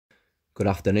Good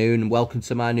afternoon, welcome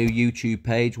to my new YouTube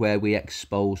page where we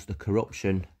expose the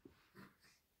corruption,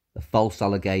 the false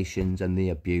allegations and the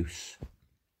abuse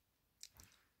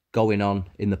going on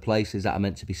in the places that are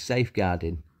meant to be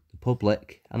safeguarding the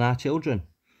public and our children.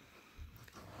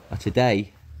 Now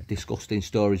today, a disgusting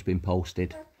story has been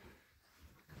posted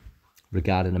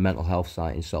regarding a mental health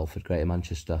site in Salford, Greater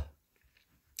Manchester.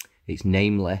 It's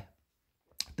namely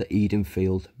the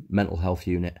Edenfield Mental Health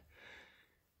Unit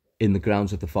in the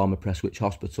grounds of the former Prestwich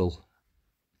Hospital.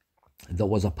 There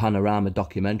was a panorama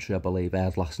documentary, I believe,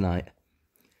 aired last night.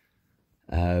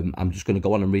 I'm just going to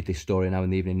go on and read this story now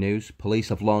in the evening news. Police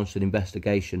have launched an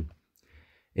investigation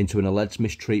into an alleged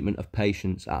mistreatment of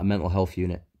patients at a mental health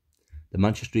unit. The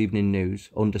Manchester Evening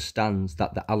News understands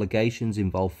that the allegations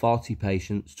involve 40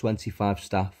 patients, 25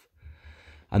 staff,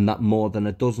 and that more than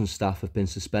a dozen staff have been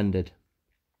suspended.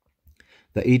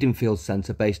 The Edenfield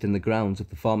Centre, based in the grounds of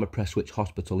the former Prestwich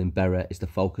Hospital in Bury, is the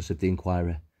focus of the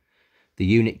inquiry. The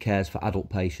unit cares for adult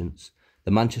patients.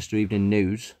 The Manchester Evening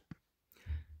News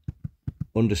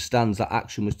understands that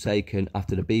action was taken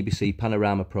after the BBC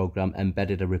Panorama programme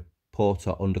embedded a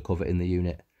reporter undercover in the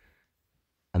unit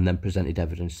and then presented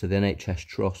evidence to the NHS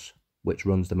Trust, which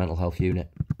runs the mental health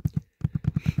unit.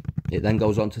 It then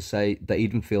goes on to say the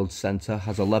Edenfield Centre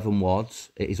has 11 wards.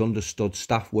 It is understood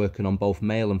staff working on both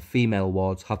male and female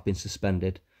wards have been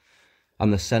suspended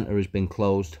and the centre has been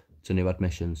closed to new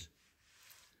admissions.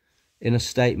 In a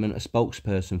statement, a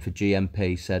spokesperson for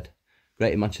GMP said,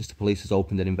 Greater Manchester Police has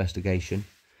opened an investigation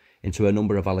into a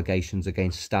number of allegations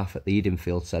against staff at the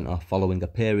Edenfield Centre following a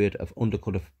period of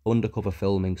undercover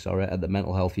filming at the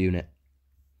mental health unit.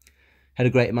 Head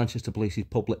of Greater Manchester Police's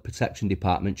Public Protection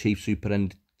Department, Chief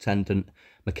Superintendent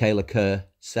Michaela Kerr,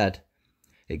 said,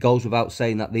 "It goes without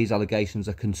saying that these allegations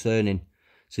are concerning.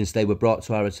 Since they were brought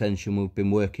to our attention, we've been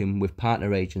working with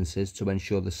partner agencies to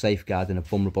ensure the safeguarding of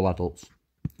vulnerable adults.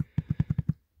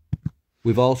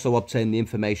 We've also obtained the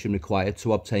information required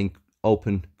to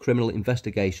open criminal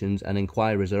investigations and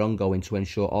inquiries are ongoing to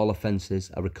ensure all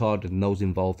offences are recorded and those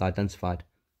involved identified.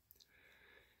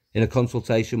 In a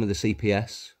consultation with the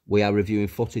CPS, we are reviewing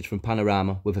footage from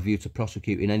Panorama with a view to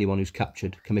prosecuting anyone who's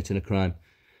captured committing a crime.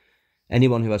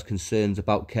 Anyone who has concerns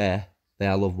about care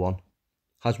their loved one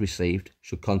has received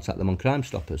should contact them on Crime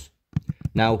Stoppers."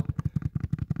 Now,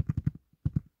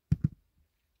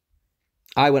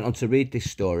 I went on to read this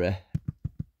story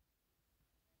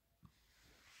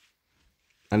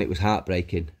and it was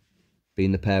heartbreaking,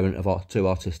 being the parent of two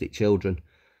autistic children.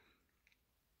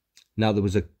 Now there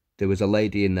was a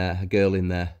lady in there, a girl in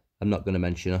there. I'm not going to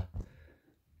mention her.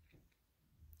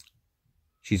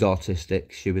 She's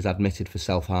autistic. She was admitted for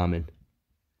self-harming.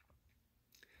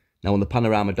 Now on the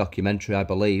Panorama documentary, I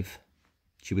believe,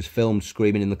 she was filmed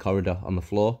screaming in the corridor on the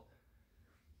floor.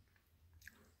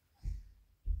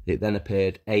 It then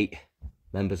appeared 8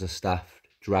 members of staff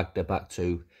dragged her back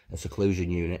to a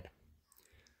seclusion unit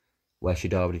where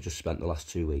she'd already just spent the last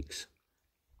 2 weeks.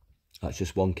 That's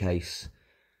just one case,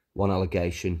 one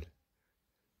allegation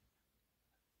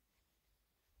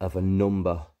of a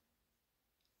number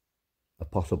of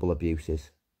possible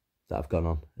abuses that have gone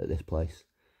on at this place.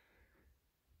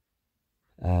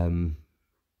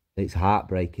 It's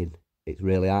heartbreaking. It's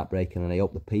really heartbreaking, and I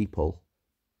hope the people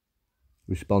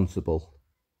responsible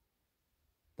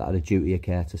that had a duty of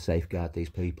care to safeguard these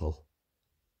people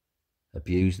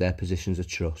abuse their positions of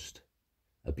trust,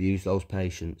 abuse those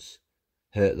patients,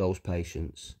 hurt those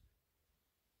patients.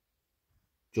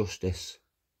 Justice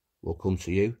will come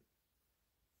to you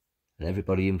and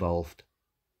everybody involved.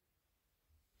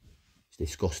 It's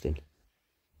disgusting.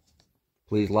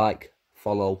 Please like,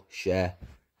 follow, share,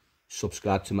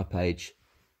 subscribe to my page.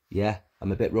 Yeah,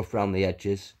 I'm a bit rough around the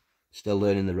edges, still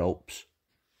learning the ropes,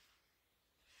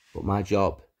 but my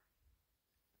job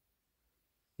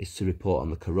is to report on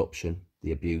the corruption,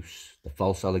 the abuse, the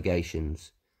false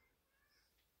allegations,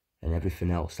 and everything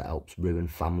else that helps ruin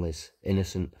families,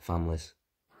 innocent families.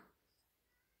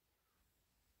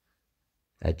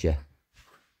 Edger,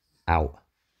 out.